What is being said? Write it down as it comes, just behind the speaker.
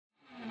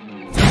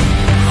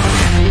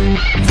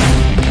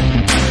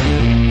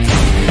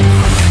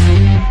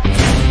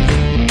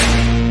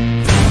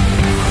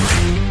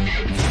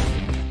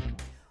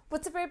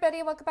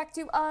everybody, welcome back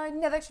to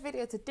another extra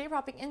video. Today we're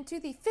hopping into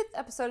the 5th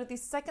episode of the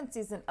 2nd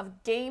season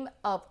of Game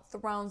of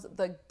Thrones,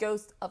 The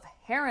Ghost of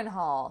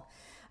Harrenhal.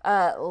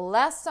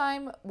 Last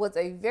time was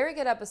a very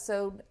good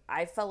episode.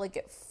 I felt like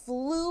it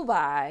flew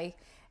by.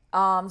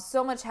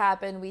 So much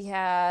happened. We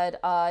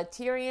had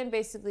Tyrion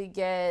basically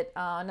get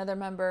another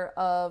member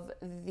of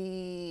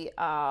the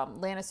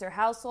Lannister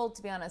household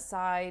to be on his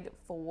side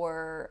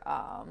for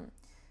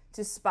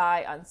to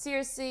spy on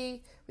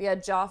Cersei. We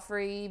had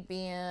Joffrey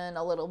being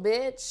a little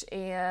bitch,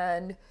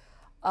 and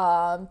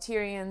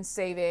Tyrion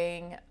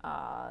saving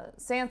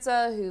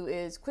Sansa, who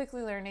is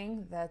quickly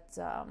learning that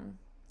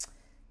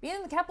being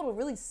in the capital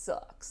really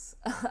sucks.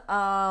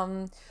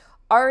 Arya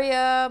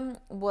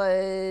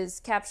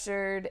was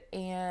captured,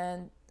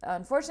 and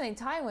unfortunately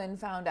Tywin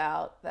found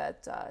out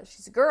that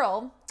she's a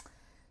girl,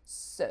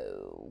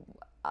 so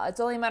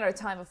it's only a matter of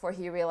time before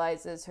he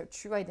realizes her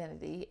true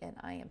identity, and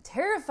I am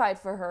terrified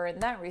for her in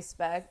that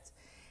respect.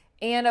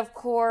 And of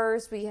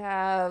course, we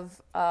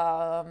have,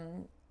 at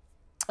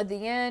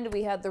the end,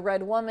 we had the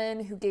Red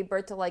Woman who gave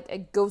birth to like a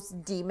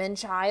ghost demon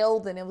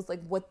child, and it was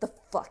like, what the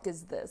fuck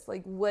is this?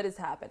 Like, what is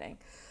happening?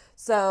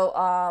 So,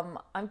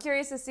 I'm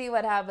curious to see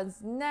what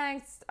happens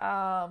next.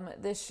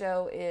 This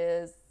show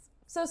is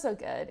so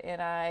good,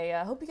 and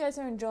I hope you guys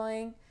are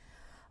enjoying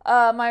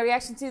my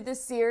reaction to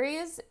this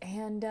series,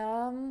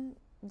 and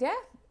yeah,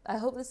 I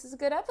hope this is a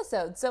good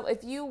episode. So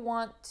if you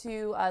want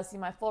to see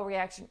my full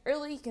reaction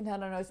early, you can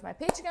head on over to my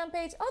Patreon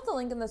page. I'll have the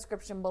link in the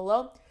description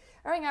below.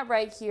 Or hang out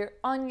right here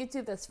on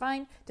YouTube, that's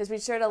fine. Just be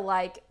sure to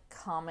like,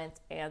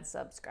 comment, and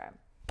subscribe.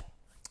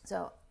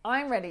 So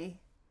I'm ready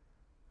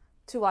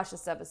to watch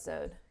this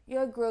episode.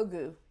 Yo,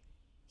 Grogu,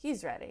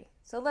 he's ready.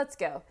 So let's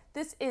go.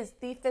 This is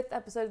the 5th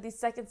episode of the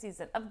 2nd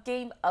season of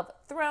Game of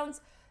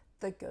Thrones,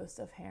 The Ghost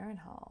of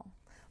Harrenhal.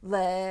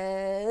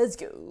 Let's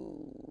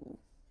go.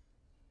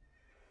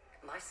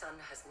 My son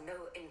has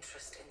no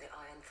interest in the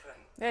Iron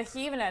Throne. Yeah,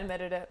 he even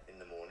admitted it. In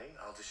the morning,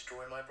 I'll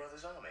destroy my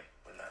brother's army.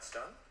 When that's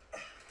done,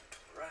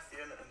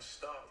 Baratheon and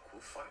Stark will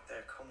fight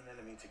their common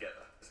enemy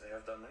together, as they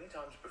have done many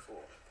times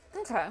before.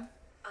 Okay.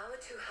 Our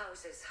two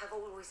houses have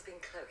always been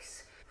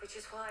close, which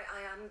is why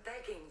I am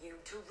begging you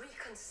to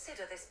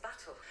reconsider this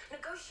battle.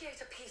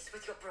 Negotiate a peace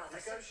with your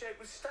brothers. Negotiate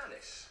with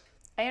Stannis.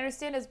 I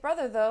understand his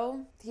brother,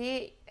 though.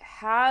 He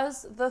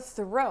has the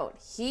throne.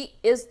 He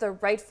is the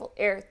rightful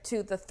heir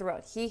to the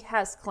throne. He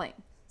has claim.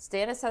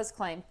 Stannis has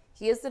claim.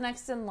 He is the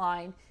next in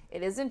line.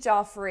 It isn't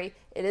Joffrey.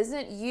 It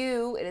isn't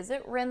you. It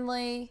isn't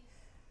Renly.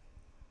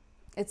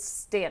 It's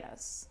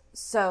Stannis.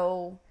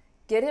 So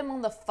get him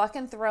on the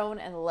fucking throne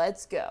and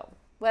let's go.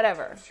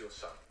 Whatever. It's your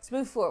son. Let's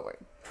move forward.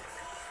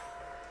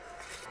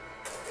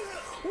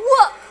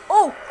 What?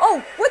 Oh,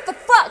 what the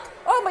fuck?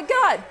 Oh my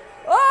god.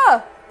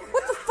 Ah!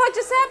 What the fuck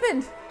just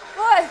happened?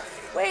 What?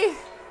 Wait.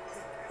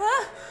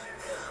 Huh?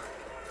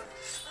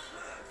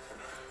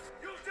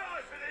 You'll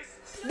die for this.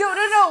 No.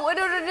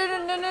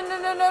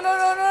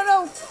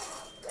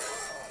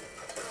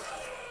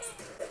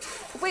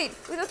 Wait,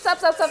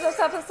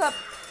 stop.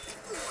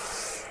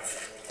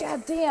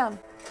 God damn.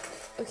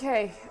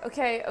 Okay.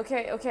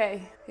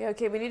 Yeah,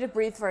 okay, we need to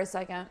breathe for a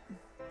second.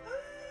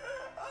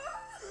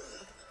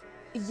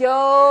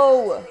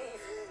 Yo!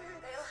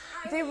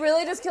 They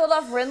really just killed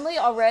off Renly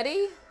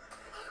already?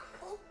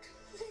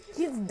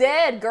 He's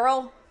dead,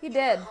 girl. He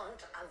dead.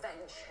 Can't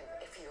avenge him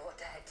if you're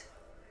dead.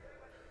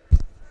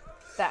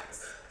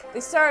 Facts. They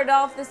started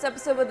off this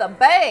episode with a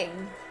bang.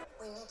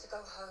 We need to go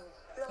home.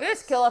 They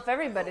just kill off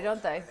everybody,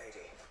 don't they?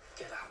 Lady,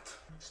 get out.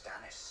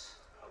 Stannis,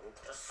 I will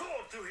put a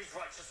sword through his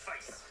righteous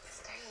face.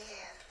 Stay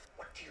here.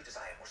 What do you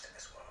desire most in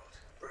this world?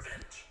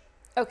 Revenge.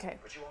 Okay.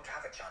 But you won't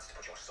have a chance to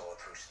put your sword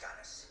through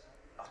Stannis.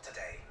 Not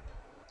today.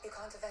 You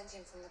can't avenge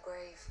him from the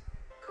grave.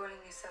 Calling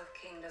yourself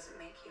king doesn't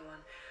make you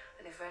one.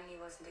 And if Renly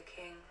wasn't a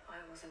king, I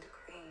wasn't a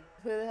queen.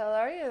 Who the hell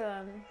are you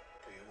then?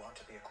 Do you want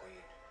to be a queen?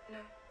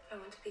 No,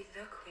 I want to be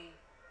the queen.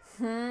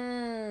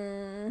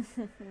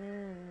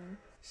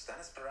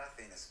 Stannis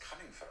Baratheon is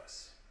coming for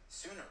us.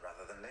 Sooner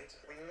rather than later.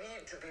 We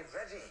need to be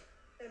ready.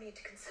 No need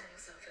to concern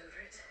yourself over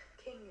it.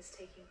 King is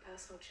taking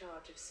personal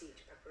charge of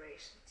siege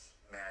preparations.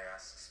 May I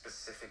ask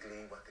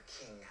specifically what the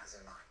king has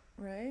in mind?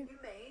 Right? You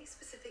may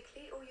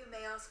specifically, or you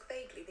may ask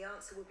vaguely. The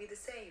answer will be the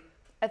same.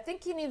 I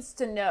think he needs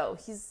to know.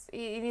 He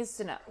needs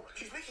to know.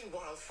 She's making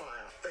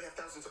wildfire. They have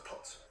thousands of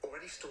pots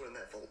already stored in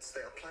their vaults.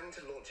 They are planning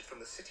to launch it from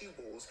the city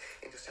walls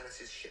into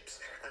Stannis' ships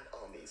and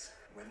armies.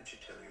 When did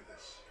she tell you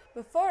this?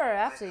 Before or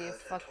after I you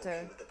heard fucked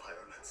talking her? with the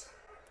pyromancer.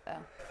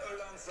 Oh.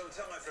 Lancel,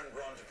 tell my friend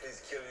Bronn to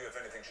please kill you if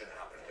anything should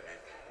happen to me.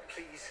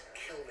 Please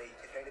kill me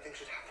if anything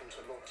should happen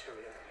to Lord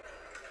Tyrion.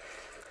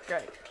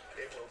 Great.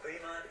 It will be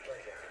my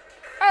pleasure.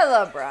 I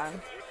love Bronn.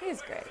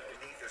 He's great. I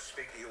need to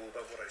speak to you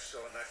about what I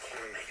saw in that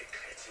cave. Make it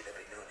clear to you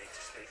there'll be no need to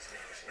speak to me.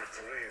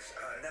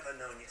 I've never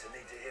known you to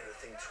need to hear a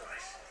thing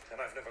twice. And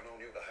I've never known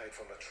you to hide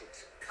from the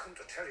truth. I come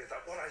to tell you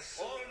that what I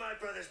saw... All my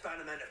brother's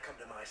bannermen have come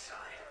to my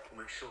side.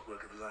 We'll make short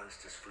work of the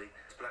Lannisters' fleet.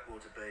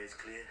 Blackwater Bay is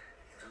clear.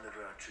 We'll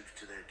deliver our troops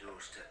to their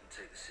doorstep and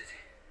take the city.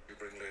 You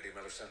bring Lady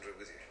Melisandre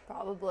with you?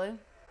 Probably.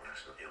 Well,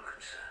 that's not your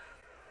concern.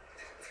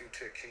 If you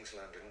take King's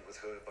Landing with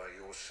her by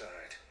your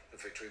side, the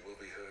victory will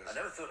be hers. I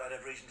never thought I'd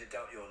have reason to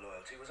doubt your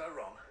loyalty. Was I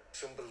wrong?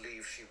 Some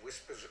believe she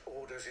whispers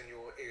orders in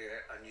your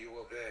ear and you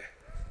obey.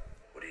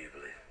 What do you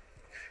believe?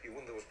 You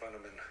won those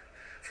bannermen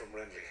from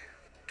Renly.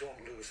 Don't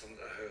lose them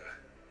to her.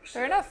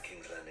 Fair enough.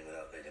 King's Landing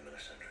without Lady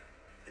Melisandre.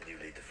 And you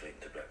lead the fleet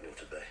into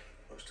Blackwater Bay.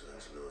 Most of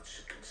those lords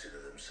should consider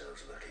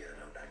themselves lucky I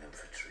don't hang them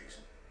for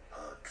treason.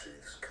 Hard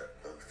truths cut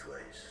both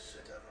ways,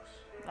 said Davos.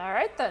 All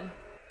right then.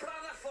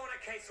 Brother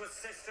fornicates with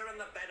sister in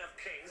the bed of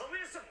kings. Are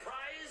we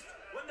surprised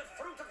when the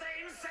fruit of their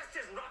incest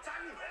is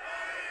rotten?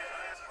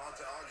 It's hard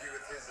to argue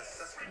with his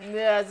assessment.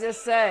 Yeah,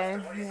 just say.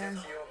 What do you Yeah.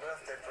 think for your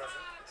birthday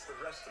present? It's the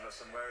rest of us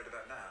I'm worried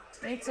about now.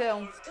 Me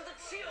too. To the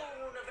tune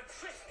of a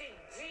twisted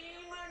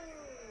demon.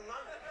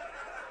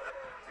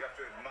 You have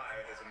to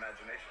admire his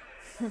imagination.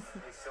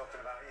 He's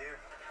talking about you.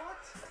 What?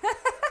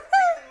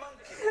 The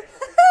monkey.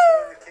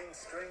 Pulling the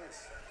king's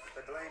strings.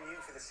 They blame you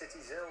for the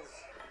city's ills.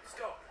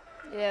 Stop.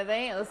 Yeah,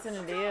 they ain't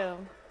listening to you.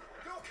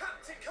 Your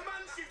captain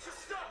commands you to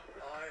stop.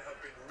 I have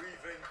been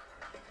reaving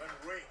and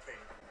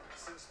raping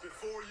since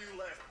before you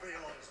left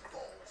Balon's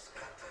balls.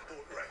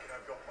 Don't reckon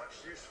I've got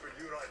much use for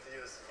your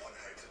ideas on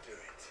how to do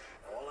it.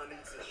 All I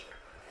need is a ship.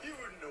 You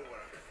wouldn't know where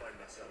I could find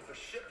myself a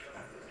ship,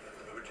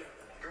 would you?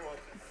 Go on,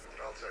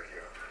 I'll take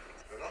you up.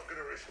 They're not going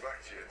to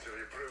respect you until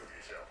you prove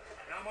yourself.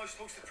 How am I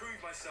supposed to prove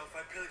myself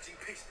by pillaging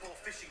piss-poor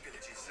fishing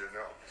villages? You're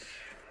not.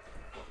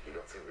 You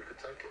don't think we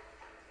could take it?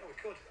 Oh, we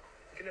could.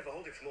 We could never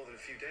hold it for more than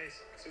a few days.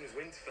 As soon as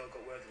Winterfell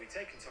got word that we'd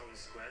taken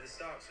Torrens Square, the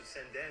Starks would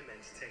send their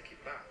men to take it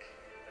back.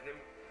 And then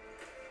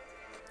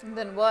And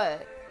then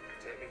what?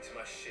 take me to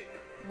my ship.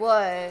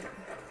 What?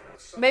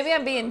 Maybe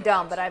I'm being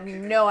dumb, but I have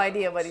no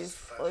idea what he's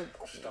like,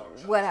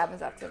 what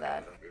happens after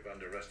that. We've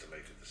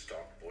underestimated the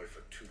Stark boy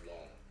for too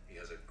long. He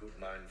has a good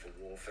mind for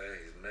warfare.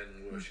 His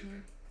men worship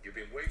him. You've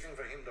been waiting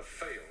for him to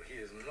fail. He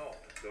is not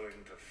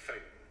going to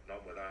fail.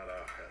 Not without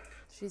our help.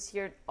 She's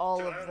heard all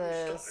Don't of stop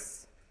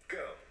this. him.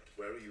 Girl,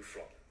 where are you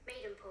from?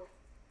 Maidenpool,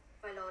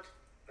 my lord.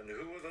 And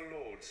who are the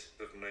lords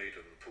of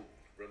Maidenpool?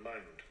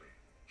 Remind me.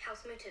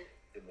 House Mooton.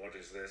 Then what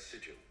is their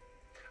sigil?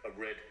 A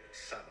red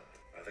salmon.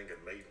 I think a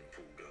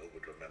Maidenpool girl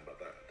would remember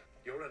that.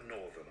 You're a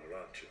northerner,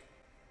 aren't you?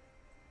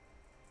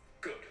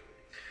 Good.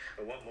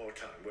 And one more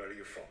time, where are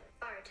you from?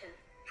 Barrington.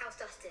 House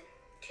Dustin.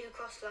 2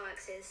 crossed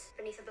larynxes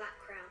beneath a black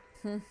crown.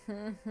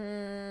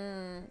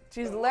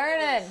 She's And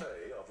learning. What do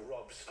you say of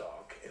Robb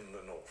Stark in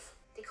the north?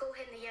 They call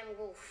him the Young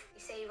Wolf.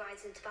 They say he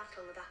rides into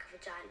battle on the back of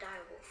a giant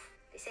dire wolf.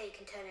 They say he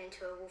can turn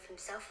into a wolf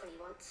himself when he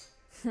wants.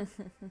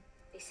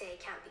 They say he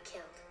can't be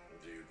killed.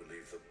 Do you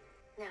believe them?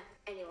 No,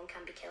 anyone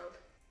can be killed.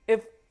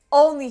 If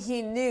only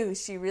he knew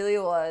she really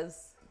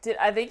was. Dude,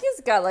 I think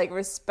he's got like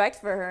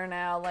respect for her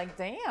now. Like,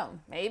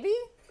 damn, maybe?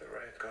 The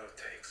Red God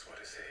takes what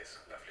is his,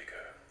 lovely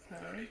girl.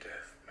 And only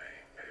death may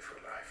pay for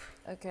life.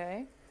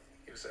 Okay.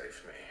 You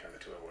saved me and the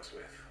 2 I was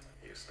with.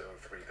 You stole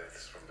 3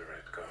 deaths from the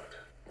Red God.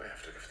 We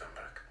have to give them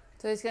back.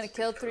 So he's gonna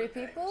kill 3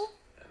 people?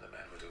 And the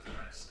man will do the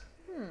rest.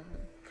 3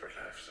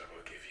 lives I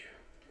will give you.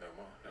 No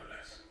more, no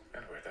less.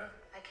 And we're done.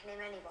 I can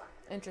name anyone,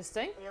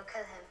 Interesting. and you'll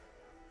kill him.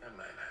 A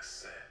man has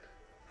said.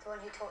 The one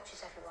who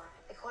tortures everyone.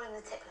 They call him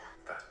the Tickler.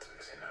 That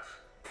is enough.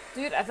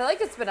 Dude, I feel like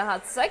it's been a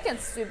hot second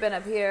since we've been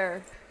up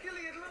here.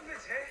 Gillian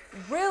Lovelace, eh?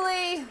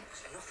 Really?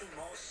 There's nothing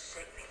more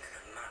sickening than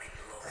a man in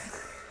love.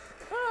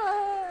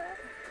 Ah.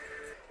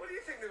 What do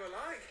you think they were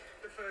like,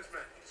 the first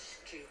men?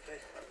 Stupid.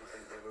 I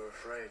think they were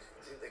afraid.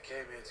 I think they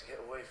came here to get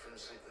away from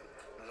something.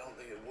 I don't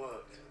think it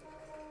worked.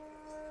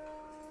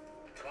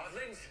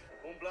 Wildlings?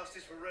 1 blast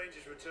is for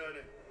Rangers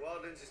returning.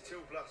 Wildlings is 2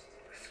 blasts.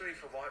 3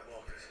 for White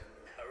Walkers.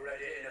 I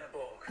read it in a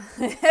book.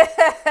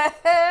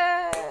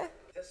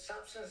 The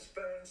substance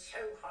burns so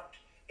hot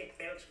it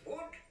melts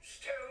wood,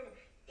 stone,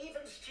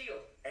 even steel,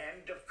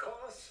 and of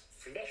course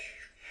flesh.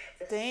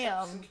 The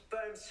Damn. substance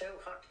burns so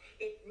hot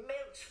it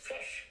melts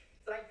flesh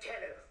like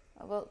tallow.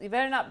 Well, you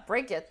better not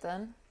break it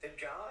then. The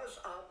jars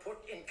are put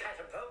in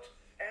catapult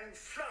and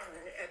flung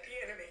at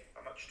the enemy.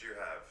 How much do you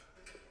have?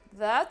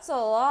 That's a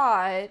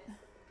lot.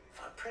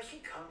 For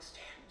present count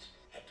stands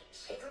at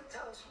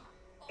 7,000.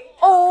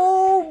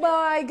 Oh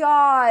my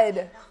god.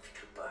 Enough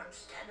to burn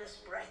Stannis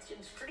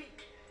Baratheon's fleet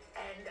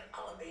and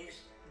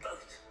armies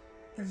both.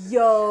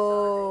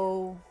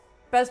 Yo.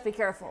 Best be I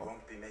careful.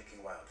 won't be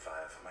making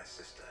wildfire for my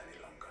sister any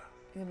longer.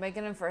 You're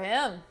making it for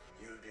him.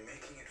 You'll be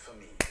making it for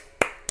me.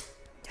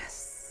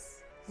 Yes.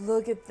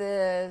 Look at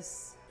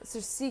this. It's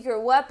her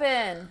secret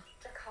weapon.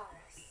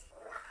 Dracarys.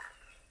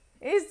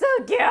 He's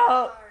so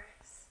cute.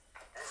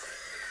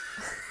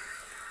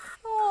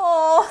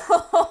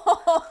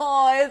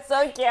 Oh, it's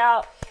so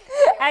cute.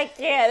 I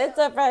can't. It's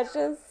so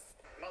precious.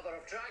 Mother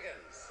of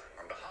Dragons,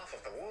 on behalf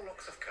of the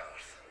Warlocks of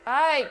Karth.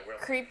 Hi,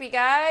 creepy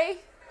guy.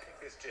 Take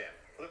this gem.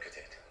 Look at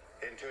it.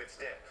 Into its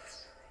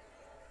depths.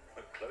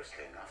 Look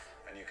closely enough,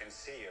 and you can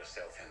see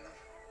yourself in them.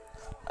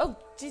 Oh,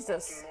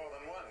 Jesus. More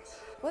than once.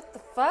 What the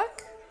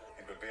fuck?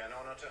 It would be an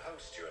honor to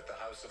host you at the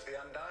House of the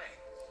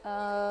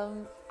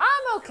Undying.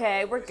 I'm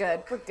okay. We're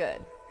good. We're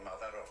good.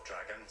 Mother of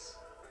Dragons.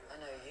 I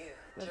know you.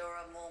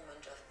 Jorah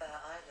Mormont of Bear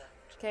Island.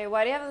 Okay,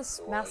 why do you have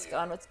this mask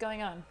on? What's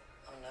going on?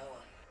 Oh, no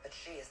one. But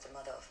she is the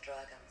mother of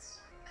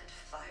dragons, and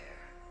fire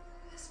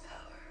is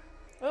power.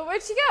 Well,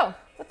 where'd she go?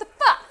 What the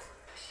fuck?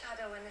 A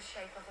shadow in the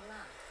shape of a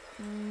man.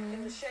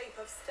 In the shape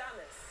of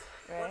Stannis.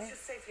 Right. Once you're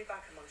safely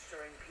back amongst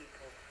your own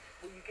people,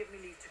 will you give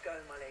me leave to go,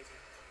 my lady?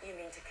 You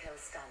mean to kill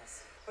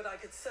Stannis? But I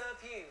could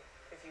serve you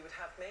if you would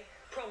have me.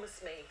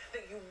 Promise me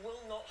that you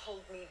will not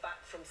hold me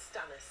back from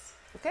Stannis.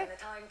 Okay. When the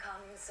time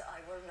comes,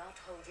 I will not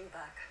hold you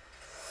back.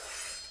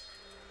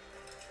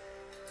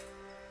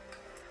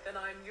 Then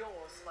I am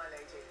yours, my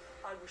lady.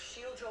 I will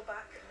shield your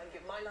back and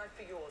give my life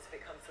for yours if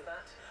it comes to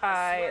that.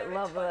 I swear it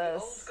love by the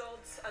this. old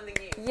gods and the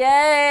new.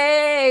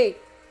 Yay!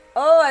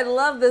 Oh, I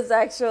love this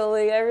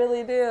actually. I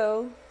really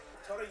do.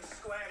 Torrens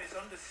Square is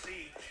under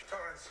siege.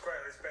 Torrens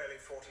Square is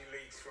barely 40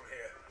 leagues from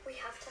here. We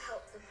have to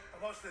help them. And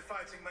most of the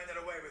fighting men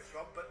are away with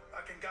Rob, but I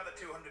can gather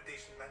 200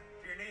 decent men.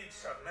 You need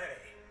so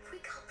many. If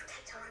we can't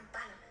protect our own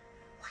bannermen,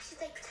 why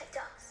should they protect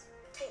us?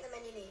 Take the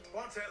men you need.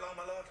 Won't take long,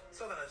 my lord.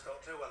 Southerners don't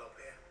do well up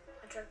here.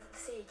 I dreamt that the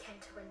sea came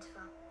to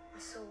Winterfell. I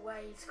saw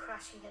waves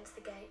crashing against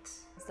the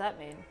gates. What's that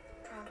mean?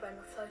 Drowned men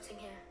were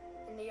floating here,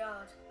 in the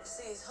yard. The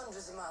sea is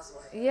hundreds of miles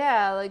away.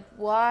 Yeah, like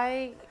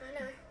why? I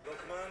know. Lord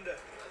Commander,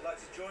 I'd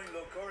like to join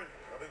Lord Corrin.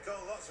 I've been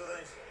called lots of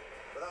things,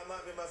 but that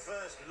might be my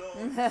first, Lord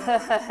Corrin.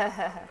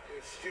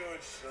 You're a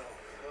steward, Snow,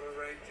 not a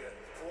ranger.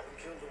 Fought and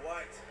killed a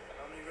white.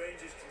 How many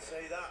rangers can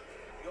say that?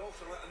 You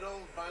also let an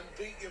old man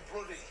beat your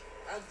buddy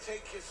and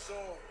take your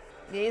sword.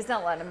 Yeah, he's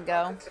not letting him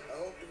go. I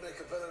hope you make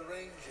a better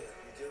ranger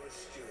than you do a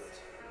steward.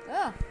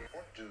 Oh.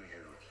 What do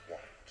you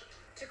want?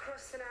 To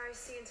cross the narrow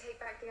sea and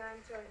take back the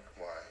Iron Throne.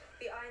 Why?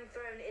 The Iron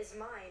Throne is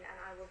mine, and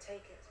I will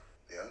take it.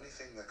 The only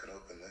thing that can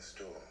open this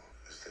door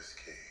is this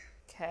key.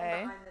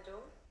 Okay. Behind the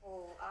door,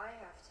 all I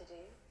have to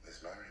do.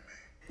 Is marry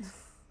me.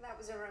 That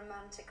was a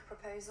romantic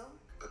proposal.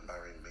 But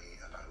marry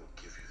me and I will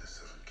give you the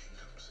 7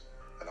 kingdoms.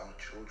 And our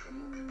children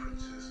will be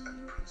princes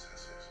and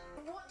princesses.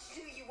 What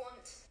do you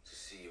want? To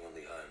see you on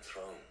the Iron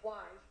Throne.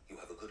 Why? You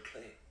have a good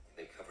claim.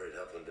 You may cover it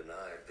up and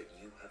deny it, but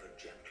you have a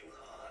gentle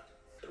heart.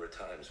 There are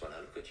times when I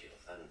look at you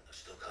and I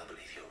still can't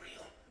believe you're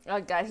real.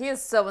 Oh god, he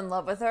is so in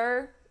love with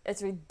her.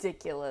 It's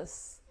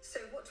ridiculous. So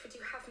what would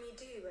you have me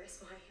do as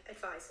my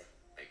advisor?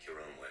 Make your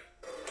own way.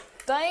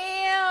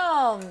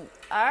 Damn!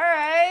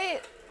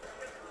 Alright.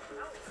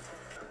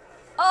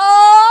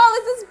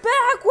 Oh, this is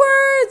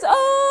backwards!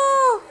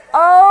 Oh!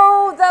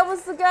 Oh, that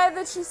was the guy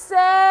that she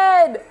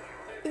said!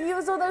 He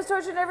was the one that was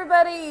torturing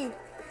everybody!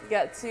 You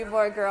got 2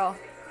 more, girl.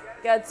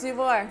 Got 2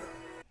 more.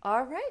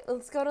 Alright,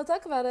 let's go and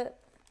talk about it.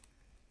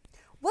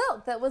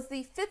 Well, that was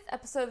the 5th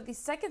episode of the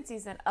 2nd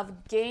season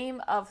of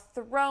Game of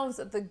Thrones,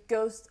 The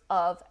Ghost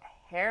of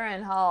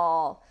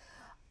Harrenhal.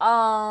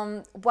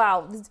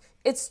 Wow.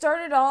 It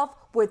started off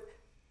with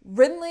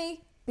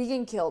Renly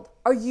being killed.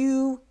 Are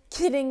you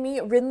kidding me?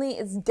 Renly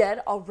is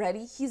dead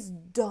already? He's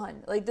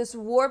done. Like, this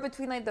war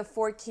between, like, the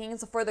 4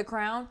 kings for the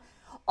crown,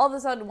 all of a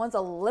sudden, one's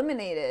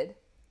eliminated.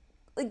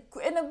 Like,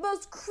 in the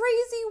most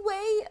crazy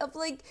way of,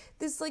 like,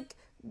 this, like,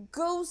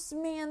 ghost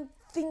man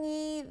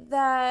thingy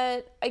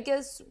that I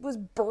guess was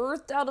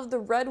birthed out of the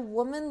Red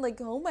Woman. Like,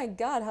 oh my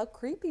god, how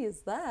creepy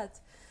is that?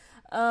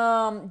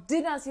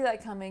 Did not see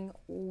that coming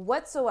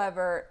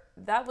whatsoever.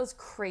 That was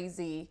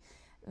crazy.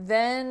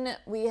 Then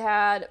we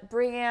had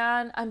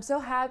Brienne. I'm so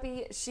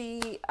happy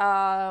she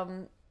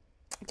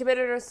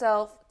committed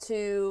herself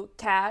to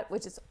Kat,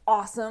 which is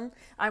awesome.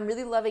 I'm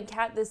really loving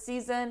Kat this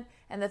season,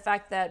 and the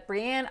fact that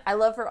Brienne, I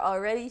love her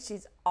already.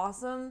 She's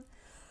awesome.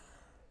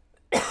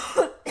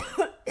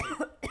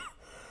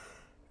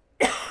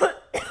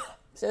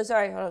 So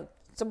sorry, hold on.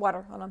 Some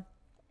water, hold on.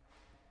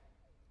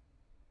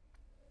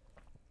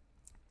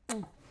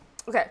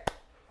 Okay,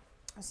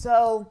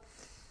 so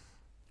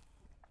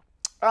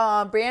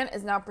Brienne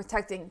is now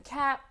protecting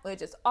Kat,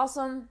 which is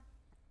awesome.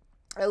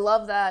 I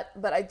love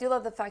that, but I do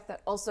love the fact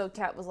that also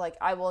Kat was like,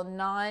 I will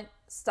not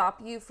stop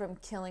you from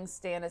killing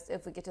Stannis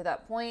if we get to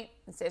that point.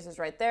 And Stannis is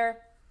right there.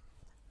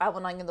 I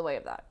will not get in the way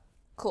of that.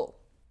 Cool.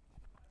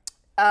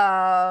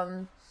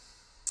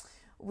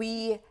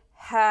 We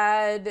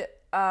had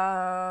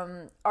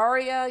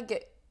Arya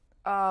get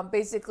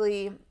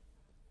basically,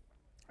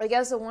 I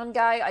guess the one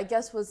guy I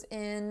guess was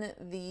in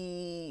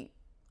the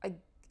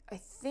I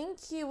think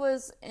he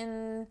was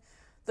in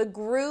the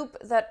group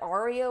that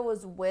Arya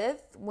was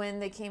with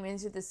when they came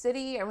into the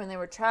city or when they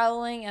were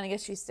traveling, and I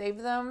guess she saved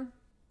them.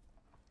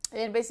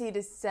 And basically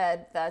just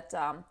said that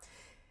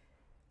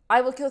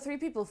I will kill 3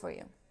 people for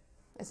you,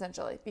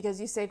 essentially,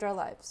 because you saved our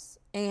lives.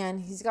 And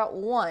he's got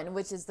one,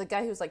 which is the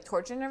guy who's like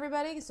torturing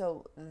everybody.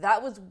 So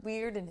that was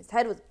weird, and his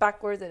head was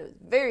backwards, and it was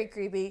very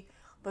creepy,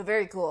 but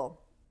very cool.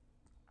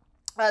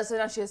 So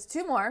now she has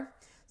 2 more.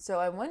 So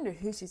I wonder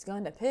who she's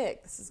going to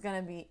pick. This is going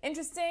to be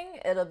interesting.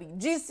 It'll be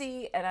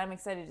juicy, and I'm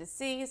excited to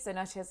see. So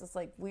now she has this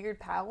like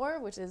weird power,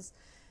 which is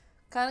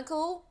kind of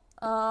cool.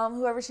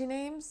 Whoever she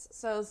names.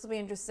 So this will be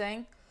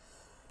interesting.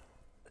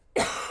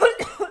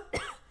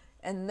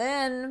 And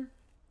then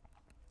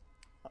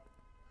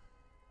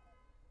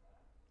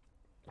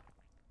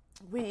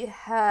we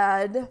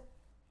had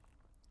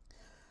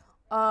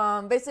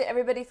Basically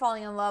everybody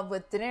falling in love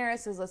with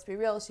Daenerys, because let's be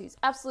real, she's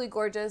absolutely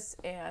gorgeous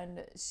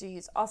and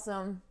she's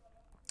awesome.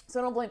 So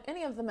I don't blame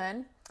any of the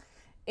men.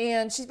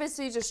 And she's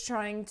basically just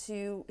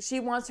she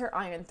wants her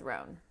Iron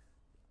Throne.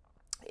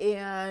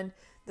 And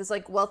this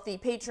like wealthy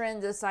patron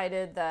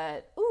decided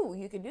that, ooh,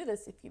 you can do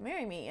this if you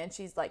marry me. And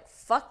she's like,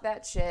 fuck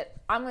that shit.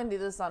 I'm going to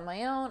do this on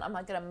my own. I'm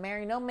not going to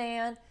marry no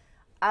man.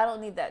 I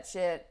don't need that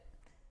shit.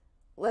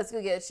 Let's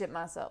go get shit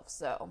myself.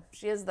 So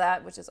she is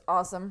that, which is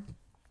awesome.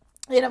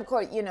 And of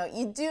course,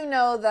 you do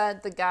know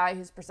that the guy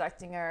who's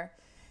protecting her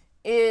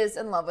is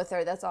in love with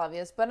her. That's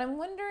obvious. But I'm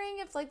wondering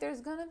if like there's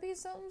going to be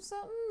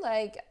something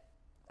like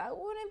that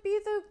wouldn't be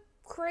the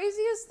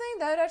craziest thing.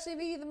 That would actually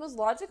be the most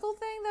logical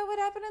thing that would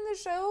happen in the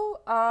show.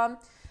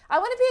 I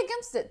wouldn't be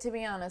against it, to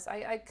be honest.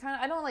 I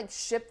don't like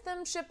ship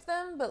them,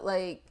 but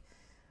like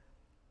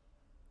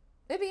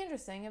it'd be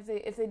interesting if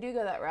they do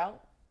go that route.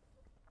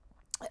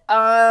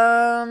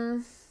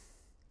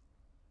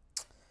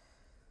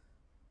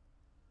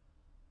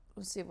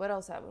 Let's see what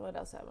else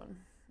happened.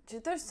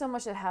 Dude, there's so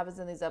much that happens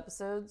in these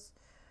episodes.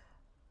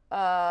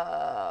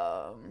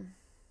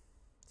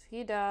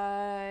 He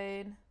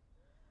died.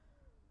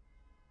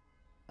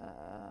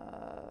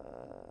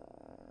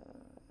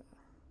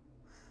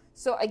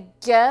 So I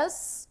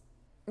guess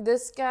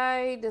this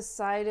guy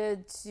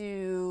decided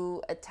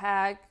to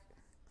attack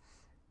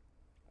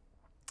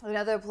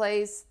another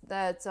place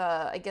that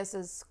I guess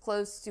is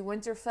close to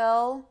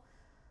Winterfell.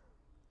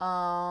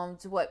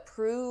 To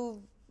prove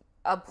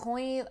a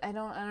point? I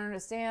don't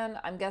understand.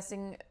 I'm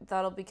guessing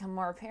that'll become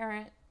more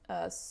apparent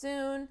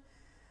soon.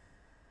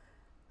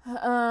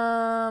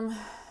 And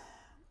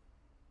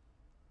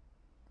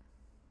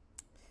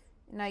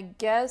I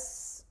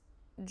guess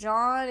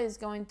Jon is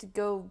going to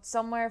go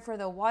somewhere for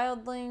the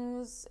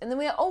wildlings. And then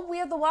we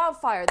have the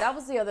wildfire. That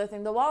was the other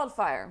thing, the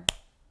wildfire.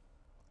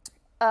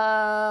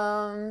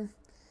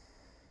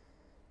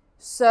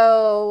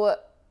 So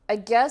I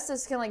guess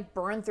this can like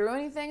burn through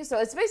anything. So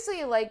it's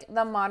basically like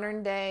the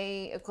modern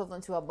day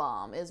equivalent to a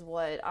bomb is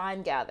what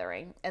I'm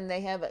gathering. And they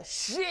have a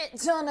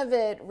shit ton of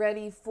it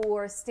ready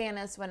for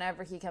Stannis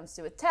whenever he comes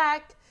to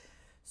attack.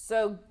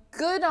 So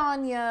good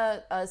on ya,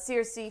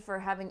 Cersei, for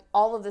having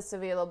all of this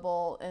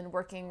available and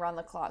working around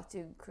the clock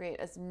to create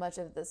as much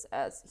of this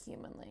as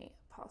humanly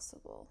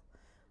possible.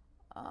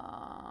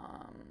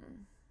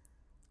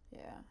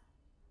 Yeah.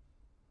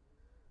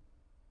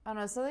 I don't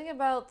know, something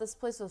about this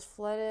place was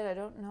flooded. I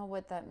don't know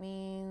what that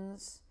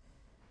means.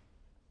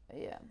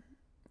 Yeah.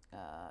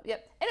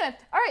 Yep. Anyway,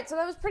 all right, so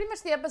that was pretty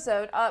much the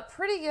episode.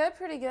 Pretty good.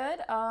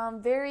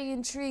 Very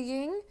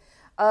intriguing.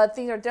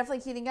 Things are definitely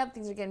heating up.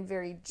 Things are getting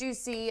very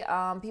juicy.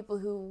 People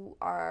who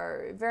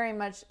are very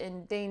much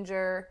in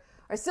danger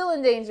are still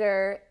in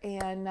danger.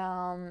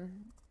 And,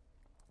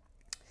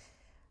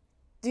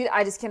 dude,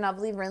 I just cannot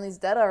believe Renly's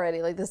dead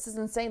already. Like, this is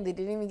insane. They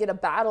didn't even get a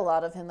battle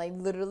out of him. They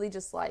literally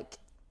just, like,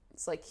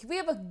 it's like, we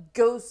have a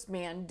ghost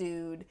man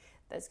dude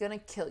that's going to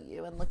kill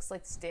you and looks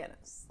like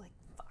Stannis. Like,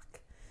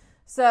 fuck.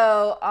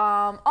 So,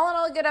 all in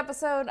all, a good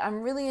episode.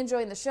 I'm really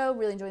enjoying the show,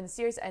 really enjoying the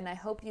series, and I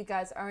hope you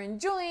guys are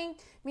enjoying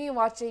me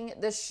watching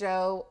the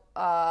show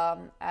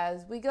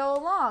as we go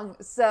along.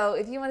 So,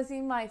 if you want to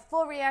see my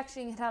full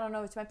reaction, you can head on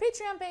over to my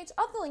Patreon page.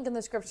 I'll have the link in the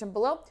description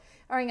below,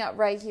 or hang out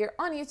right here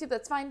on YouTube.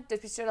 That's fine.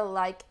 Just be sure to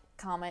like,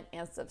 comment,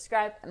 and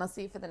subscribe, and I'll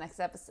see you for the next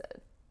episode.